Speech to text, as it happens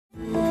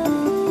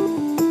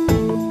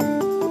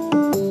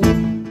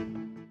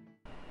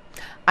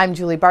I'm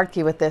Julie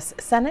Bartke with this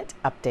Senate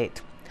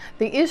update.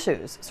 The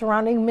issues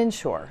surrounding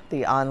MNsure,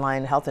 the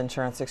online health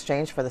insurance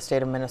exchange for the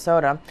state of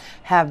Minnesota,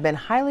 have been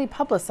highly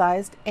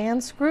publicized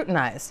and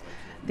scrutinized.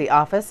 The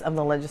Office of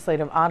the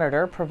Legislative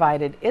Auditor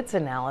provided its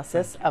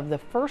analysis of the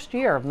first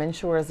year of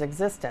MNsure's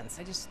existence.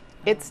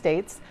 It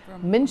states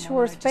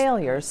MNsure's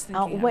failures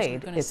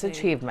outweighed its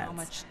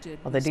achievements.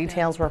 Well, the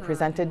details were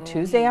presented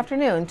Tuesday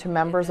afternoon to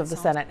members of the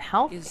Senate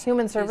Health,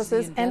 Human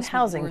Services, and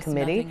Housing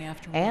Committee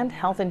and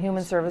Health and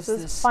Human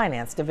Services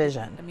Finance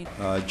Division.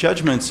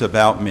 Judgments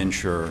about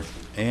MNsure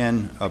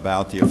and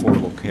about the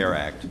Affordable Care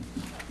Act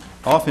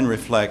often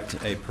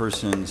reflect a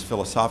person's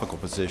philosophical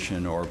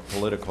position or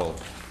political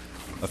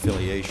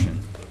affiliation.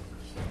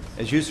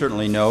 As you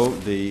certainly know,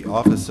 the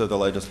Office of the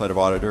Legislative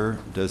Auditor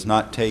does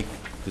not take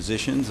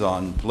positions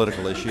on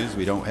political issues.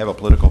 We don't have a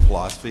political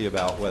philosophy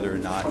about whether or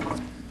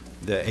not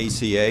the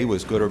ACA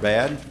was good or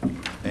bad.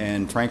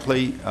 And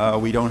frankly,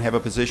 we don't have a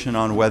position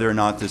on whether or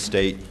not the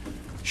state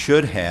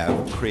should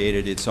have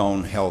created its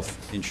own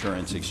health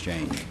insurance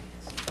exchange.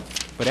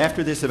 But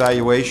after this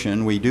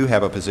evaluation, we do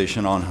have a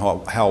position on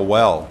how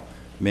well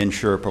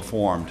MNsure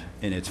performed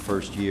in its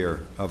first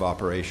year of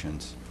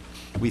operations.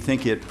 We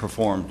think it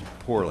performed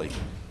poorly.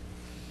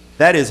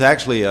 That is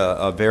actually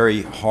a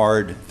very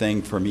hard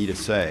thing for me to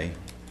say,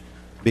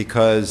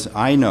 because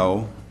I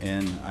know,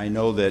 and I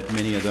know that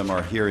many of them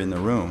are here in the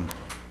room,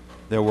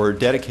 there were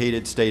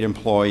dedicated state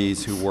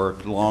employees who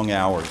worked long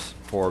hours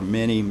for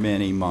many,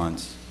 many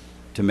months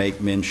to make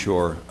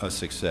MNsure a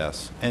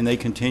success, and they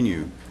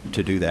continue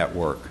to do that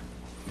work.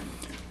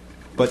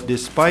 But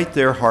despite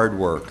their hard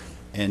work,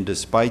 and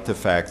despite the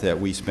fact that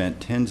we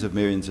spent tens of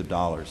millions of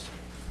dollars,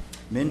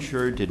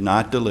 MNsure did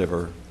not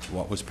deliver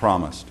what was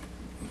promised.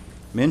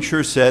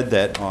 MNsure said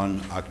that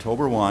on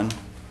October 1,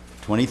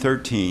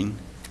 2013,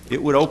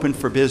 it would open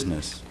for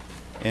business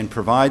and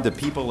provide the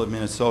people of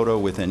Minnesota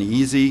with an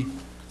easy,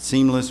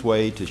 seamless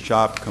way to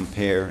shop,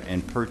 compare,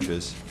 and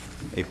purchase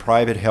a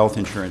private health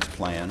insurance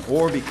plan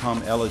or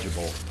become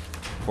eligible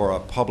for a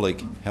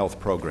public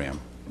health program.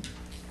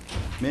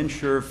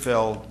 MNsure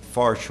fell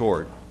far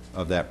short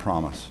of that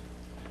promise.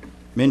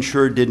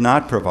 MNsure did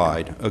not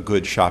provide a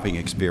good shopping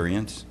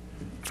experience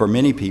for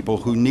many people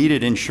who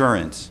needed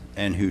insurance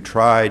and who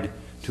tried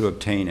to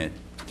obtain it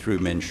through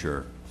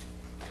MNsure.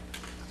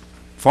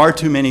 Far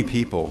too many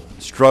people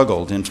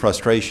struggled in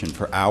frustration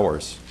for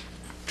hours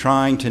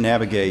trying to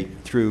navigate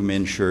through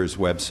MNsure's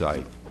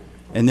website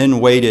and then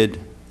waited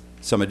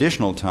some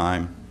additional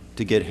time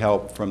to get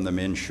help from the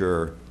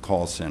MNsure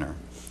call center.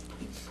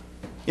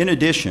 In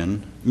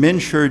addition,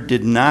 MNsure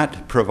did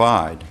not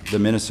provide the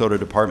Minnesota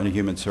Department of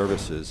Human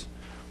Services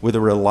with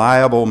a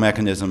reliable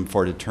mechanism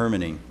for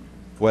determining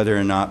whether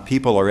or not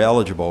people are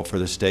eligible for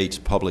the state's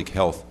public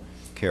health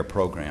care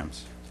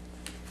programs.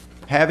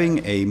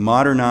 Having a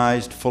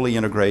modernized, fully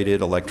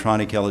integrated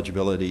electronic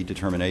eligibility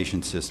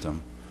determination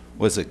system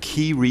was a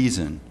key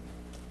reason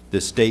the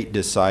state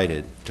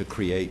decided to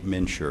create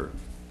MNsure.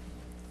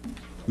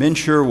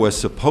 MNsure was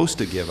supposed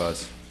to give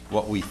us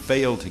what we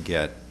failed to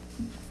get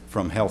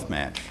from Health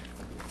Match.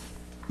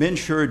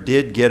 MNsure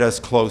did get us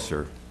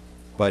closer,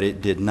 but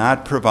it did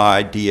not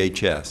provide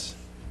DHS,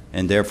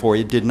 and therefore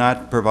it did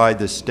not provide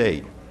the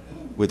state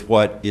with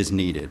what is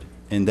needed,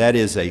 and that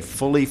is a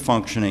fully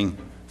functioning,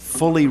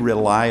 fully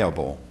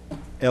reliable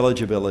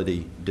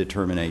eligibility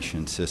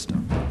determination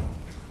system.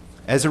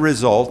 As a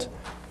result,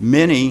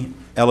 many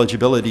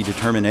eligibility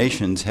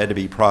determinations had to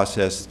be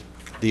processed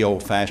the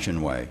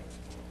old-fashioned way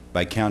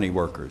by county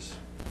workers.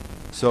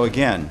 So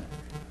again,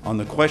 on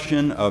the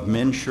question of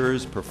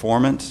MNsure's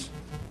performance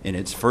in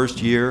its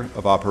first year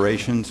of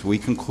operations, we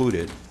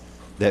concluded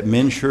that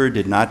MNsure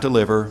did not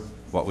deliver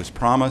what was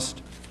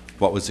promised,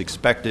 what was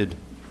expected,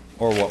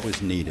 or what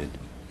was needed.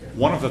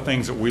 One of the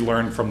things that we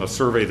learned from the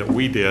survey that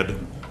we did,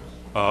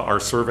 our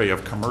survey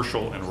of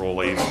commercial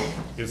enrollees,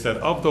 is that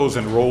of those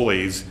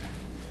enrollees,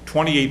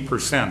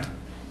 28%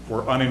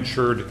 were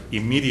uninsured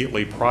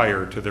immediately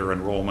prior to their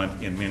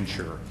enrollment in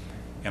MNsure.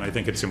 And I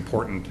think it's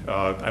important.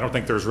 I don't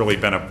think there's really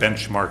been a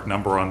benchmark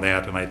number on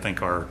that, and I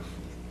think our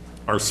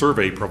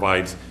survey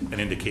provides an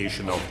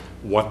indication of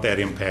what that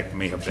impact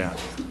may have been.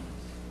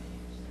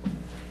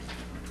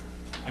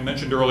 I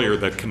mentioned earlier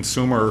that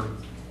consumer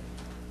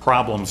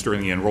problems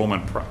during the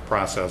enrollment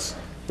process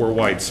were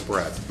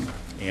widespread.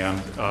 And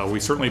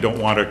we certainly don't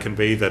want to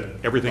convey that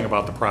everything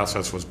about the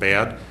process was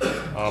bad,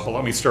 but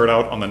let me start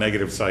out on the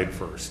negative side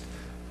first.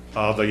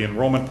 The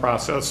enrollment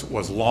process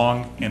was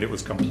long and it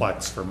was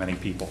complex for many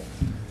people.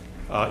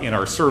 In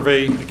our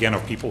survey, again,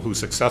 of people who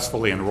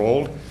successfully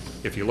enrolled,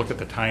 if you look at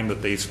the time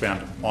that they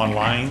spent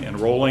online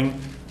enrolling,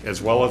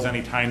 as well as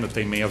any time that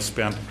they may have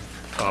spent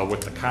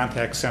with the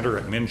contact center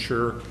at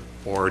MNsure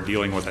or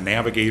dealing with a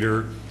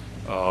navigator,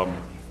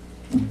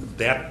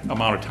 that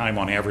amount of time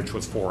on average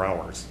was 4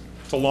 hours.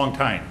 It's a long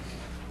time.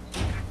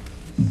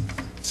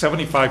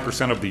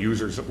 75% of the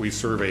users that we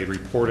surveyed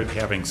reported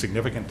having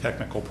significant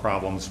technical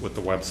problems with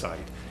the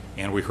website,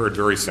 and we heard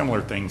very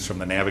similar things from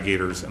the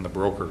navigators and the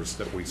brokers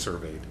that we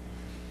surveyed.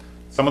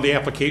 Some of the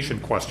application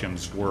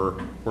questions were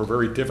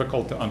very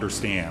difficult to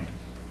understand.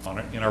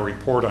 In our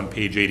report on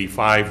page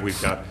 85, we've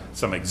got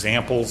some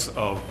examples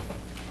of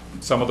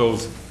some of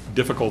those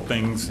difficult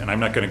things, and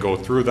I'm not going to go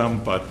through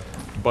them, but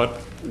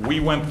we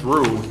went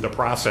through the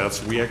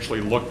process. We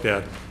actually looked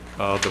at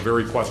the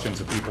very questions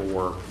that people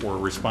were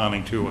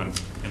responding to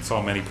and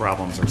saw many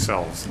problems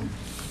ourselves.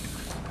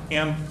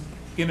 And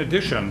in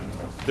addition,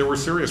 there were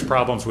serious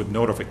problems with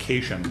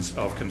notifications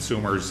of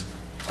consumers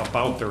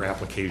about their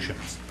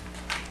applications.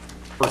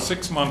 For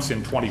 6 months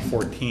in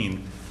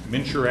 2014,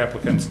 MNsure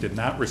applicants did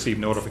not receive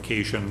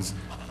notifications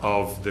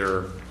of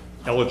their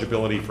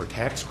eligibility for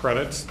tax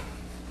credits.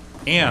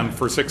 And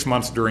for 6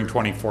 months during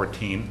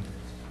 2014,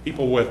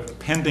 people with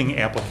pending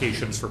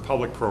applications for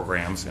public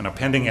programs, and a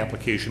pending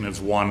application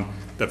is one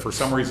that for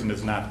some reason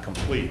is not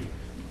complete.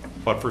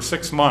 But for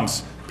 6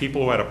 months,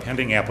 people who had a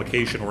pending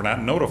application were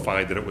not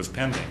notified that it was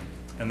pending.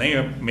 And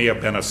they may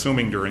have been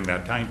assuming during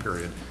that time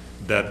period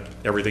that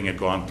everything had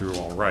gone through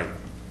all right.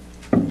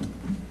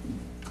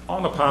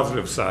 On the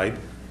positive side,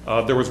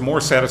 there was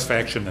more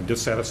satisfaction than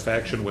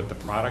dissatisfaction with the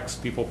products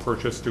people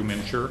purchased through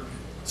MNsure.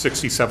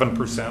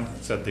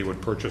 67% said they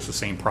would purchase the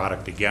same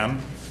product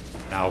again.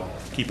 Now,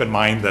 keep in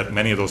mind that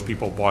many of those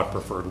people bought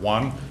Preferred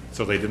One,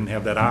 so they didn't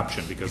have that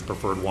option because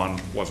Preferred One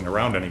wasn't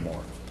around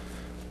anymore.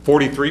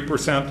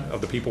 43%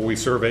 of the people we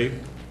surveyed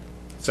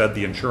said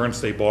the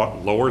insurance they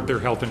bought lowered their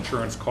health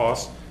insurance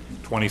costs.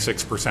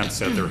 26%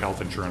 said their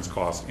health insurance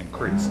costs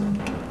increased.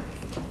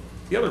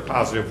 The other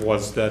positive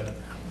was that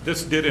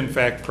this did in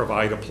fact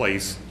provide a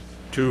place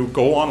to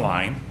go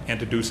online and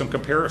to do some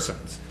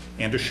comparisons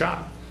and to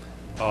shop.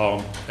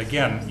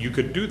 Again, you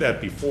could do that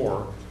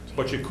before,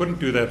 but you couldn't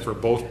do that for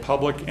both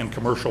public and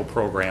commercial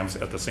programs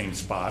at the same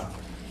spot,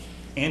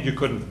 and you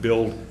couldn't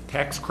build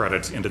tax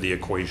credits into the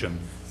equation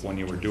when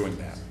you were doing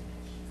that.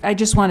 I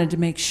just wanted to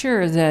make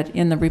sure that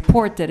in the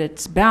report that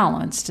it's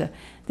balanced,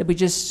 that we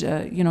just,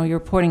 you're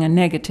reporting a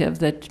negative,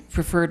 that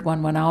Preferred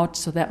One went out,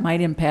 so that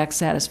might impact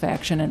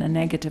satisfaction in a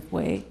negative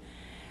way,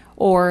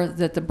 or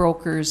that the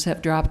brokers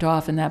have dropped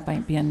off and that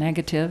might be a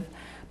negative.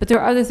 But there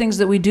are other things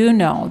that we do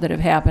know that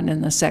have happened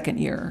in the second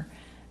year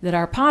that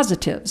are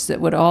positives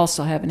that would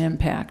also have an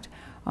impact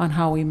on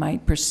how we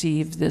might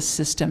perceive this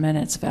system and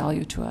its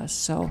value to us.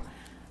 So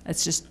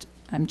it's just,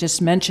 I'm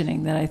just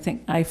mentioning that I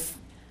think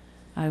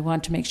I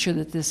want to make sure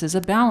that this is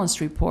a balanced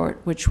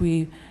report, which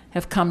we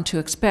have come to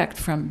expect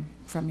from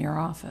your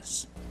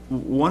office.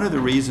 One of the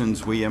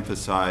reasons we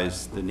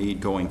emphasize the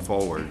need going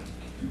forward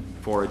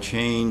for a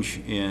change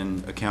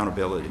in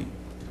accountability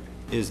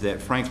is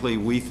that, frankly,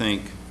 we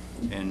think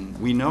and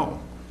we know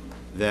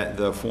that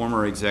the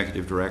former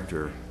executive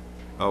director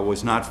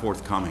was not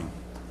forthcoming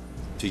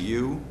to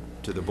you,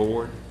 to the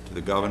board, to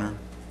the governor,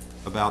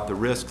 about the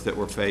risks that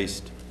were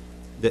faced,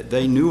 that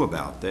they knew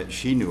about, that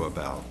she knew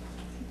about,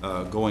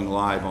 going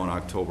live on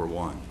October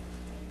 1.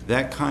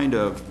 That kind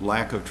of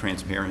lack of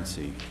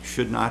transparency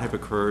should not have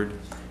occurred,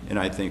 and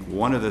I think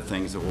one of the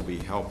things that will be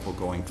helpful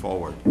going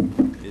forward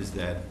is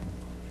that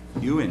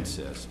you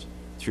insist,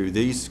 through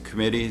these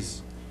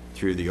committees,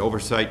 through the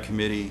Oversight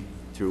Committee,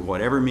 through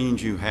whatever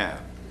means you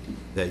have,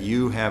 that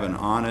you have an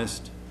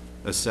honest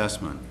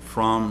assessment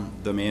from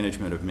the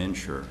management of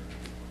MNsure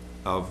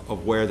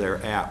of where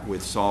they're at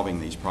with solving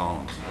these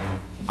problems.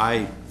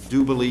 I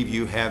do believe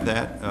you have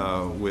that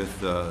with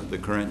the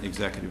current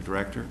executive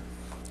director,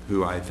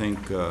 who I think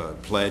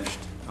pledged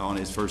on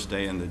his first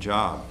day in the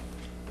job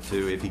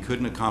to, if he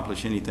couldn't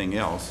accomplish anything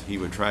else, he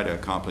would try to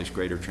accomplish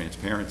greater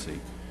transparency.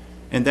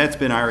 And that's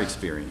been our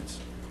experience.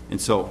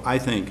 And so I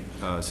think,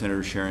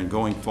 Senator Sharon,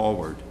 going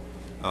forward,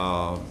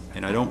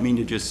 and I don't mean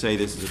to just say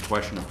this is a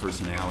question of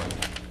personality,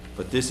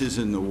 but this is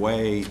in the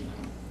way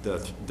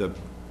the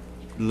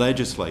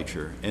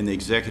legislature and the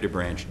executive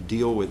branch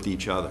deal with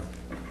each other.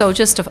 So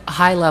just a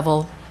high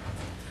level,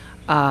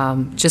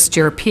 just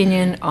your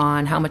opinion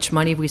on how much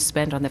money we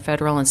spent on the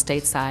federal and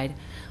state side.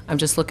 I'm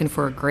just looking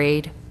for a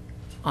grade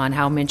on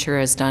how MNsure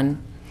has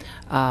done,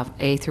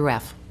 A through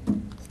F.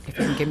 If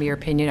you can give me your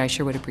opinion, I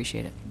sure would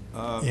appreciate it.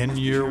 In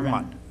year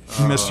one,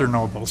 Mr.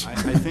 Nobles. I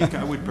think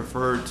I would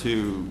prefer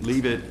to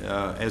leave it,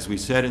 as we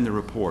said in the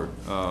report.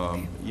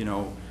 You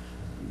know,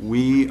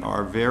 we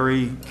are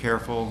very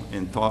careful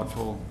and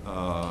thoughtful,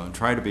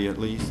 try to be at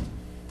least,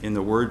 in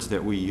the words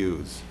that we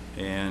use.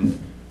 And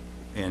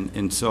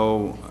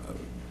so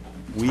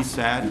we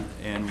sat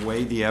and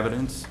weighed the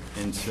evidence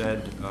and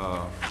said,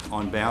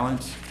 on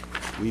balance,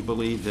 we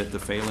believe that the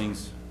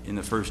failings in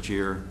the first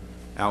year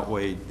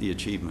outweighed the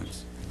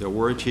achievements. There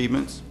were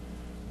achievements,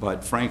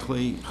 but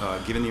frankly,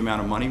 given the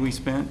amount of money we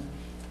spent,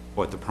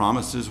 what the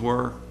promises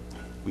were,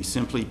 we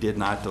simply did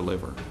not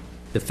deliver.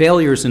 The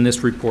failures in this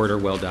report are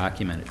well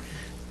documented.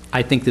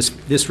 I think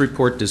this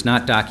report does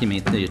not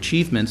document the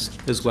achievements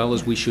as well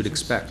as we should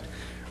expect.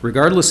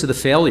 Regardless of the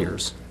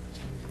failures,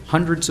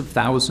 hundreds of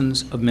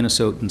thousands of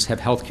Minnesotans have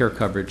health care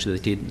coverage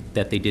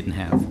that they didn't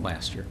have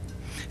last year.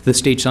 The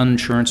state's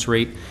uninsurance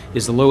rate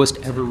is the lowest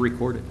ever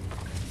recorded.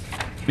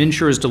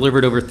 MNsure has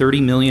delivered over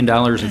 $30 million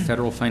in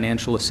federal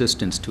financial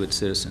assistance to its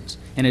citizens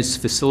and has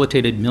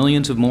facilitated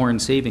millions of more in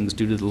savings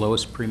due to the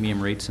lowest premium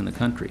rates in the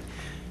country.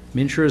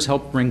 MNsure has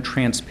helped bring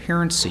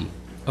transparency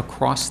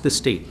across the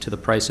state to the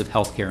price of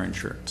health care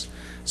insurance,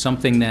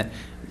 something that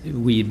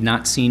we've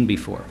not seen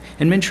before.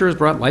 And MNsure has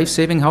brought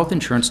life-saving health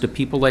insurance to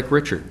people like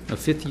Richard, a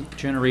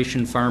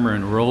fifth-generation farmer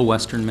in rural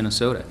western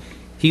Minnesota.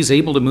 He's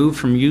able to move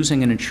from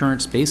using an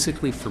insurance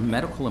basically for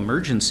medical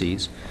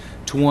emergencies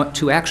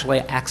to actually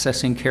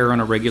accessing care on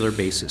a regular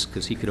basis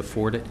because he could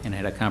afford it and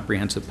had a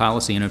comprehensive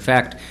policy. And in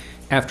fact,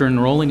 after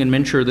enrolling in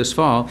MNsure this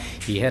fall,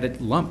 he had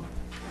a lump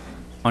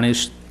on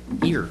his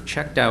ear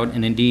checked out,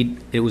 and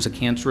indeed it was a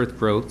cancerous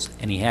growth,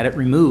 and he had it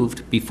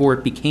removed before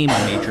it became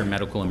a major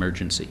medical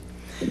emergency.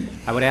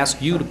 I would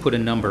ask you to put a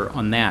number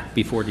on that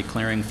before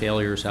declaring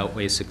failures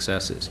outweigh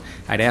successes.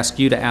 I'd ask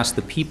you to ask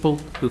the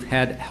people who've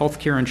had health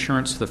care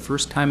insurance for the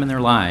first time in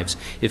their lives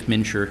if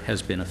MNsure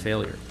has been a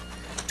failure.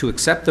 To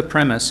accept the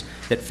premise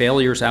that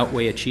failures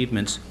outweigh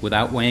achievements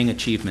without weighing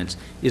achievements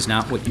is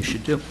not what you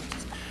should do.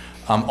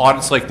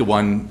 Audits like the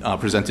one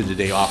presented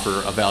today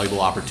offer a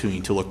valuable opportunity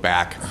to look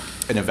back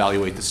and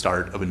evaluate the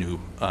start of a new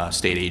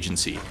state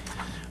agency.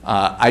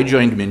 I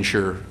joined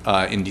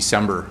MNsure in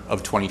December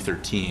of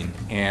 2013,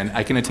 and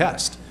I can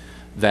attest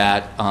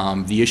that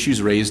the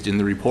issues raised in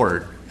the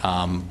report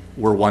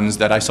were ones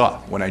that I saw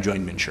when I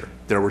joined MNsure.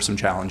 There were some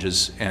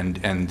challenges, and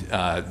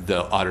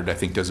the audit, I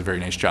think, does a very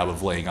nice job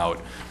of laying out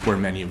where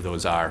many of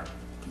those are.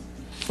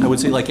 I would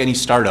say, like any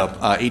startup,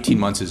 18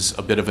 months is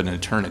a bit of an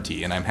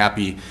eternity, and I'm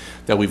happy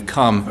that we've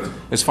come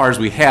as far as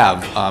we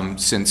have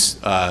since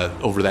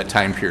over that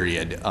time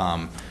period.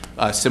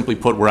 Simply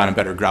put, we're on a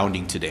better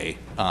grounding today,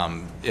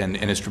 and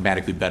it's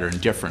dramatically better and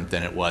different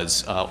than it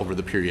was over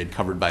the period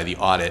covered by the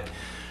audit.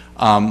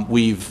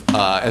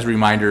 As a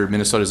reminder,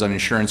 Minnesota's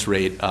uninsurance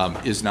rate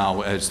is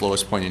now at its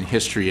lowest point in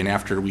history, and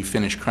after we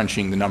finish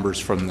crunching the numbers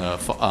from the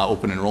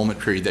open enrollment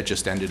period that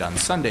just ended on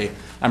Sunday,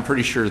 I'm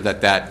pretty sure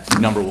that that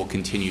number will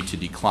continue to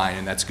decline,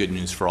 and that's good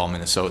news for all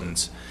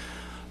Minnesotans.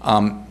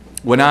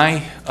 When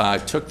I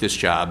took this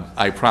job,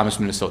 I promised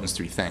Minnesotans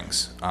three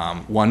things.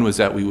 One was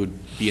that we would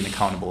be an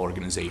accountable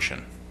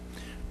organization.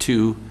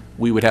 Two,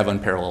 we would have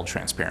unparalleled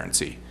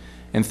transparency.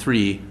 And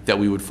three, that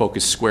we would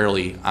focus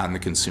squarely on the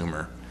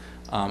consumer.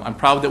 I'm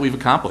proud that we've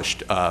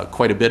accomplished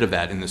quite a bit of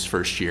that in this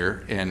first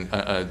year, and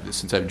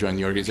since I've joined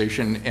the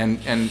organization,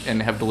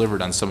 and have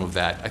delivered on some of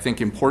that. I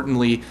think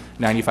importantly,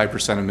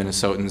 95% of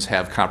Minnesotans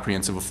have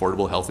comprehensive,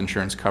 affordable health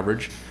insurance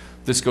coverage.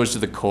 This goes to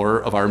the core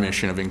of our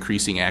mission of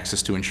increasing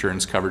access to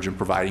insurance coverage and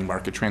providing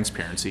market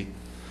transparency.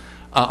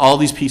 All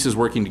these pieces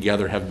working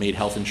together have made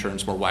health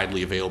insurance more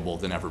widely available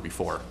than ever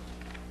before.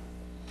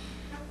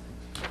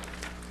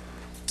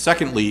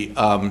 Secondly,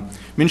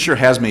 MNsure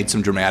has made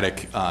some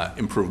dramatic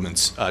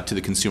improvements to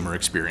the consumer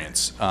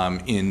experience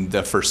in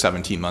the first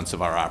 17 months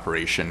of our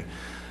operation.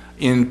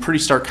 In pretty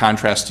stark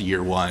contrast to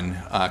year one,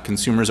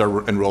 consumers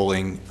are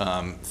enrolling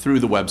through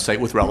the website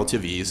with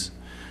relative ease.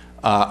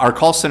 Our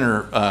call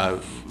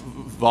center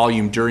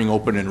volume during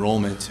open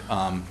enrollment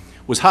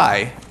was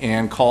high,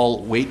 and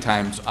call wait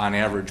times on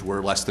average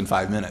were less than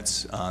 5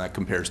 minutes. That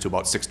compares to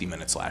about 60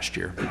 minutes last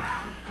year.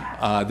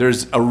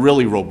 There's a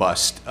really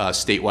robust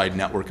statewide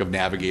network of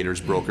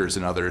navigators, brokers,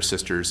 and other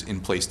assisters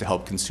in place to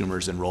help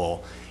consumers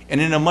enroll,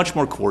 and in a much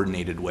more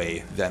coordinated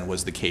way than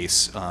was the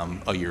case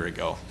a year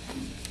ago.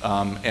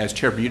 As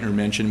Chair Buettner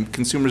mentioned,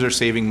 consumers are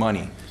saving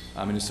money.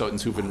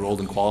 Minnesotans who've enrolled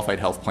in qualified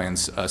health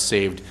plans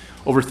saved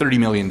over $30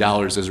 million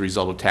as a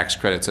result of tax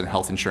credits and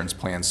health insurance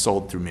plans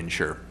sold through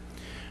MNsure.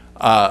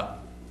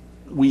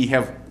 We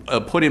have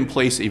put in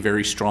place a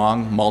very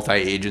strong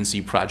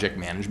multi-agency project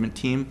management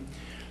team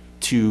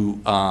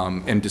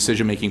and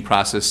decision-making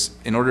process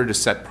in order to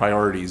set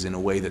priorities in a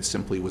way that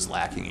simply was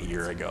lacking a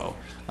year ago.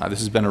 This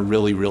has been a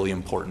really, really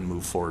important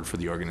move forward for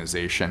the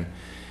organization.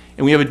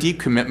 And we have a deep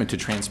commitment to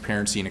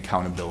transparency and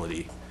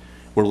accountability.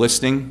 We're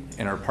listening,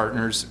 and our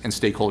partners and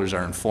stakeholders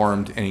are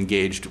informed and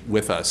engaged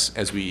with us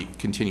as we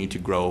continue to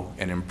grow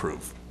and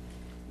improve.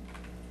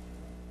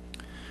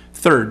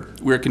 Third,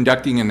 we're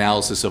conducting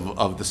analysis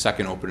of the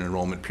second open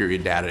enrollment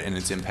period data and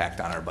its impact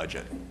on our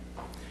budget.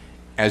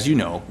 As you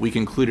know, we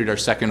concluded our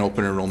second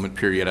open enrollment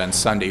period on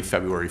Sunday,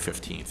 February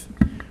 15th.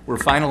 We're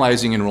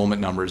finalizing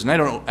enrollment numbers, and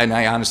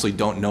I honestly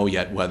don't know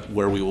yet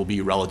where we will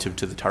be relative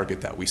to the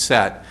target that we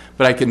set,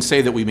 but I can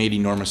say that we made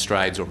enormous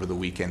strides over the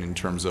weekend in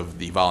terms of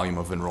the volume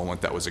of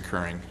enrollment that was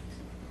occurring.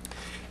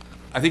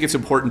 I think it's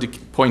important to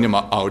point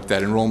out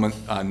that enrollment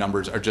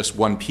numbers are just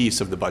one piece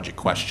of the budget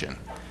question.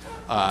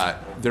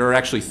 There are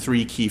actually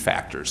three key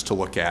factors to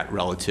look at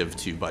relative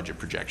to budget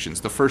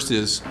projections. The first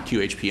is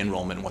QHP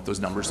enrollment and what those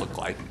numbers look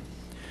like.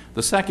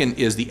 The second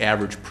is the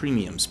average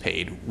premiums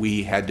paid.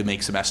 We had to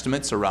make some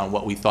estimates around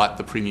what we thought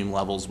the premium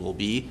levels will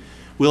be.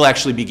 We'll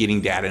actually be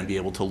getting data and be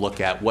able to look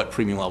at what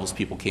premium levels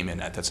people came in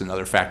at. That's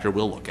another factor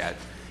we'll look at.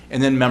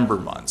 And then member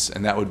months,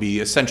 and that would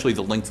be essentially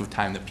the length of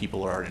time that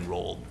people are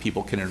enrolled.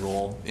 People can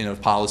enroll in a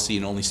policy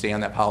and only stay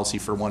on that policy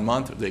for 1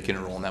 month, or they can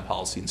enroll in that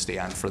policy and stay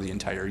on for the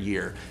entire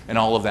year. And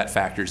all of that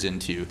factors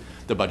into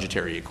the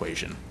budgetary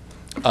equation.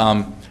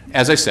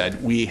 As I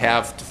said, we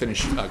have to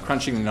finish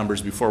crunching the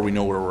numbers before we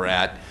know where we're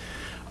at.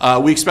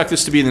 We expect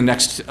this to be in the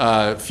next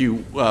few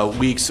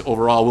weeks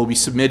overall. We'll be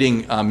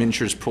submitting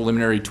MNsure's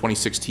preliminary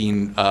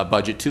 2016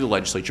 budget to the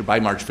legislature by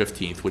March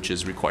 15th, which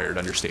is required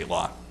under state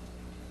law.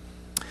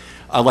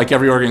 Like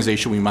every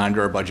organization, we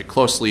monitor our budget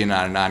closely and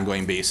on an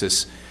ongoing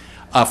basis.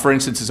 For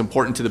instance, it's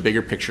important to the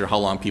bigger picture how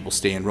long people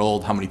stay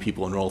enrolled, how many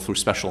people enroll through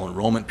special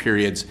enrollment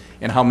periods,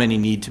 and how many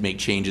need to make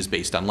changes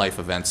based on life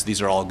events.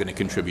 These are all going to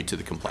contribute to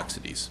the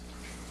complexities.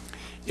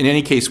 In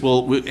any case,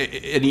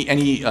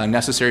 any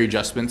necessary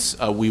adjustments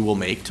we will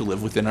make to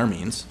live within our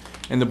means,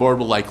 and the board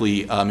will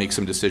likely make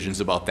some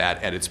decisions about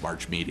that at its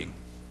March meeting.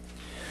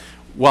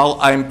 While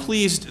I'm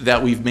pleased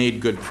that we've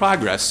made good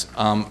progress,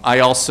 I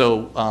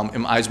also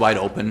am eyes wide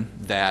open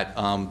that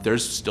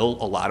there's still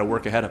a lot of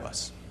work ahead of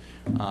us.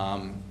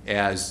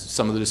 As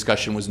some of the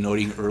discussion was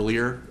noting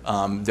earlier,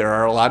 there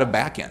are a lot of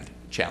back-end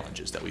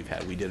challenges that we've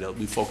had.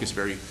 We focused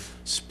very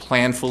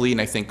planfully and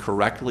I think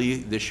correctly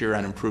this year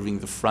on improving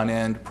the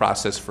front-end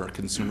process for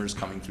consumers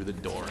coming through the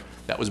door.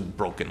 That was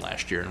broken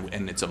last year,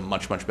 and it's a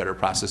much, much better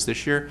process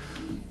this year.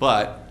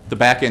 But the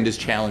back end is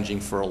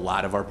challenging for a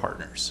lot of our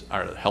partners,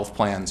 our health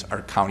plans,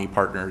 our county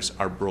partners,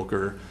 our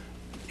broker,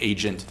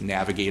 agent,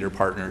 navigator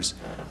partners.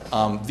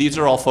 These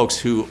are all folks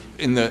who,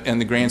 in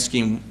the grand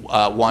scheme,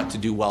 want to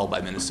do well by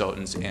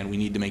Minnesotans, and we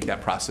need to make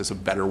that process a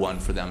better one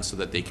for them so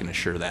that they can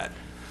assure that.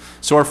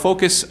 So our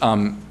focus,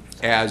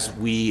 as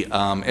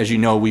you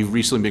know, we've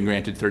recently been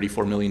granted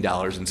 $34 million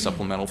in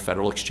supplemental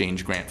federal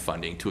exchange grant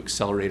funding to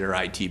accelerate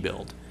our IT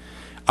build.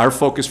 Our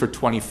focus for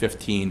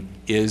 2015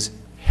 is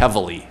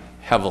heavily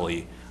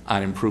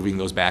on improving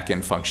those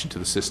back-end functions to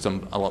the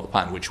system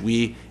upon which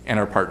we and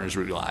our partners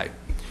rely.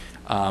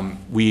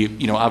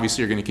 We,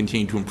 obviously are going to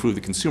continue to improve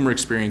the consumer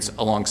experience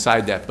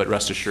alongside that, but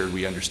rest assured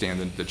we understand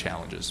the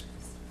challenges.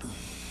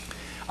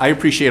 I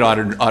appreciate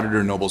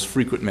Auditor Nobles'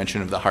 frequent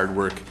mention of the hard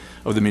work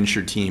of the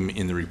MNsure team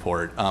in the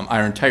report.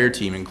 Our entire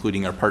team,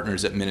 including our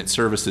partners at Minute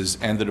Services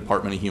and the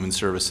Department of Human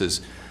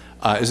Services,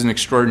 is an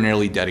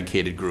extraordinarily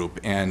dedicated group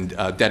and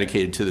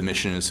dedicated to the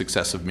mission and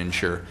success of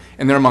MNsure.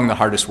 And they're among the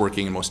hardest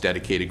working and most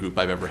dedicated group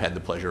I've ever had the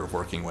pleasure of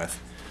working with.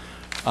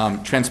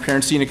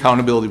 Transparency and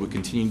accountability will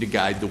continue to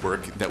guide the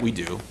work that we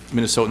do.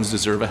 Minnesotans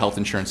deserve a health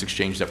insurance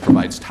exchange that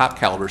provides top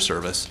caliber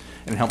service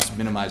and helps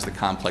minimize the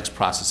complex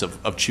process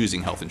of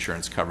choosing health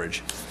insurance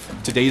coverage.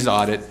 Today's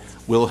audit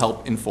will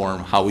help inform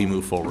how we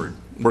move forward.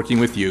 Working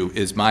with you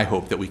is my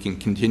hope that we can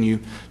continue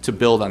to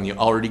build on the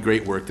already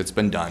great work that's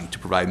been done to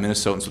provide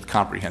Minnesotans with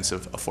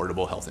comprehensive,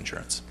 affordable health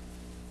insurance.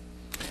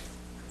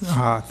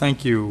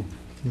 Thank you,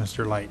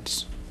 Mr.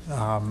 Leitz.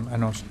 I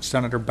know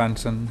Senator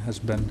Benson has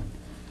been.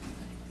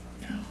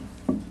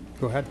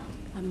 Go ahead.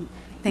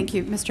 Thank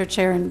you, Mr.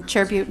 Chair and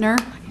Chair Buettner.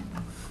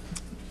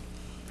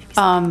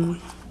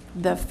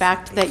 The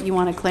fact that you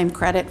want to claim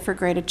credit for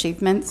great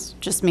achievements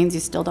just means you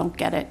still don't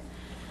get it.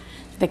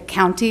 The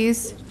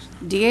counties,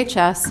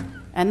 DHS,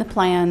 and the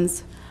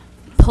plans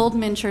pulled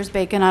MNsure's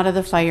bacon out of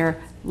the fire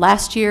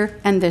last year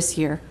and this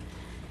year.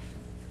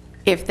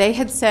 If they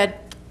had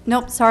said,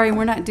 nope, sorry,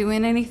 we're not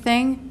doing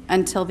anything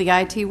until the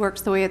IT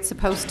works the way it's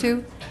supposed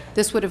to,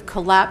 this would have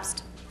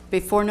collapsed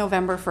before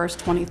November 1st,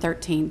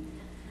 2013.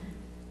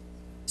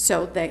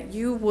 So that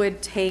you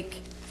would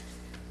take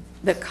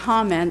the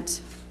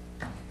comment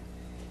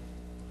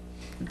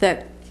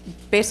that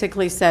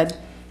basically said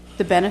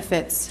the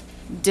benefits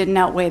didn't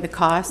outweigh the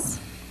costs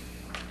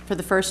for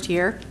the first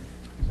year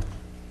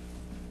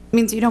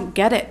means you don't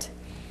get it.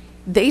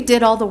 They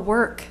did all the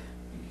work.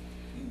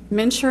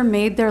 MNsure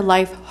made their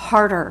life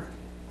harder,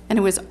 and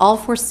it was all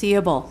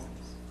foreseeable.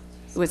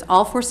 It was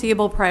all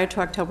foreseeable prior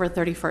to October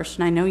 31st,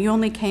 and I know you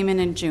only came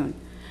in June,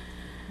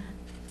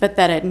 but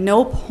that at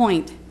no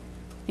point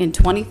in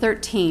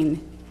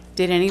 2013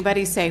 did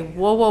anybody say,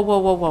 whoa, whoa, whoa,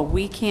 whoa, whoa,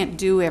 we can't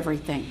do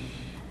everything.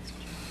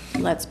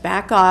 Let's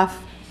back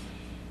off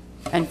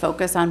and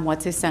focus on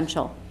what's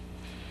essential.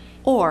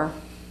 Or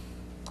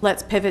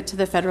let's pivot to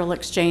the federal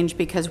exchange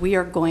because we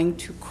are going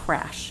to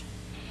crash.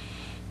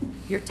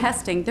 Your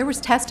testing, there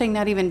was testing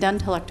not even done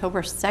till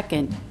October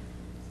 2nd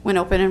when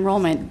open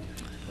enrollment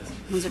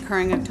was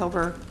occurring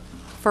October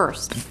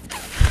 1st.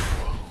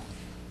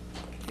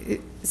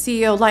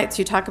 CEO Leitz,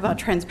 you talk about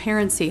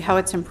transparency, how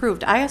it's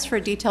improved. I asked for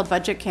a detailed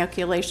budget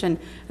calculation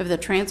of the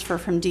transfer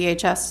from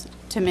DHS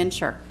to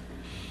MNsure.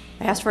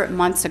 I asked for it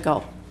months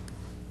ago.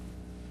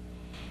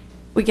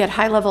 We get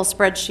high-level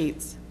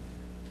spreadsheets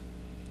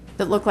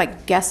that look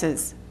like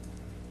guesses.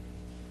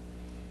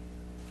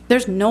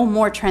 There's no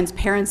more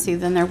transparency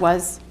than there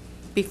was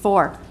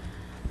before.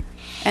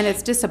 And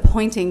it's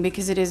disappointing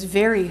because it is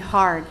very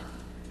hard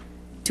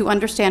to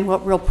understand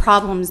what real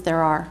problems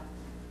there are.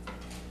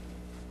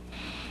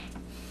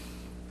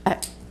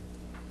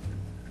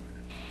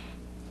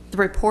 The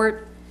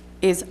report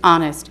is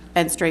honest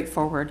and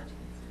straightforward.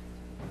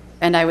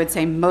 And I would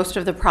say most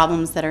of the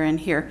problems that are in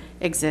here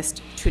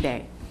exist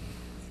today.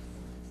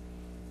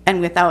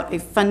 And without a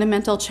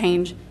fundamental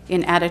change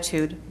in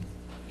attitude,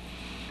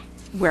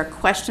 where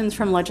questions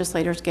from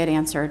legislators get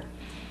answered,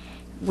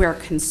 where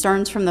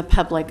concerns from the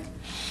public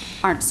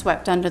aren't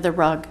swept under the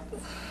rug,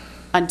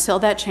 until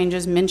that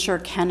changes,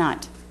 MNsure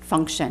cannot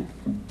function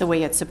the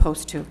way it's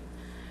supposed to.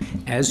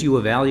 As you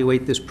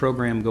evaluate this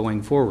program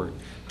going forward,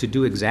 to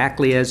do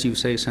exactly as you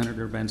say,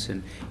 Senator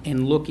Benson,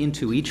 and look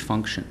into each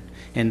function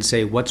and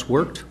say what's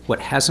worked,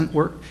 what hasn't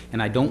worked,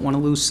 and I don't want to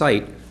lose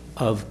sight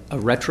of a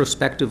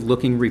retrospective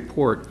looking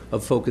report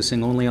of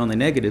focusing only on the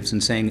negatives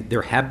and saying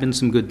there have been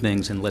some good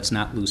things, and let's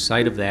not lose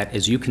sight of that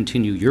as you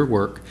continue your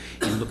work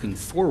and looking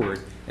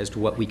forward as to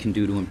what we can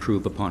do to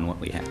improve upon what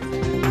we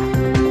have.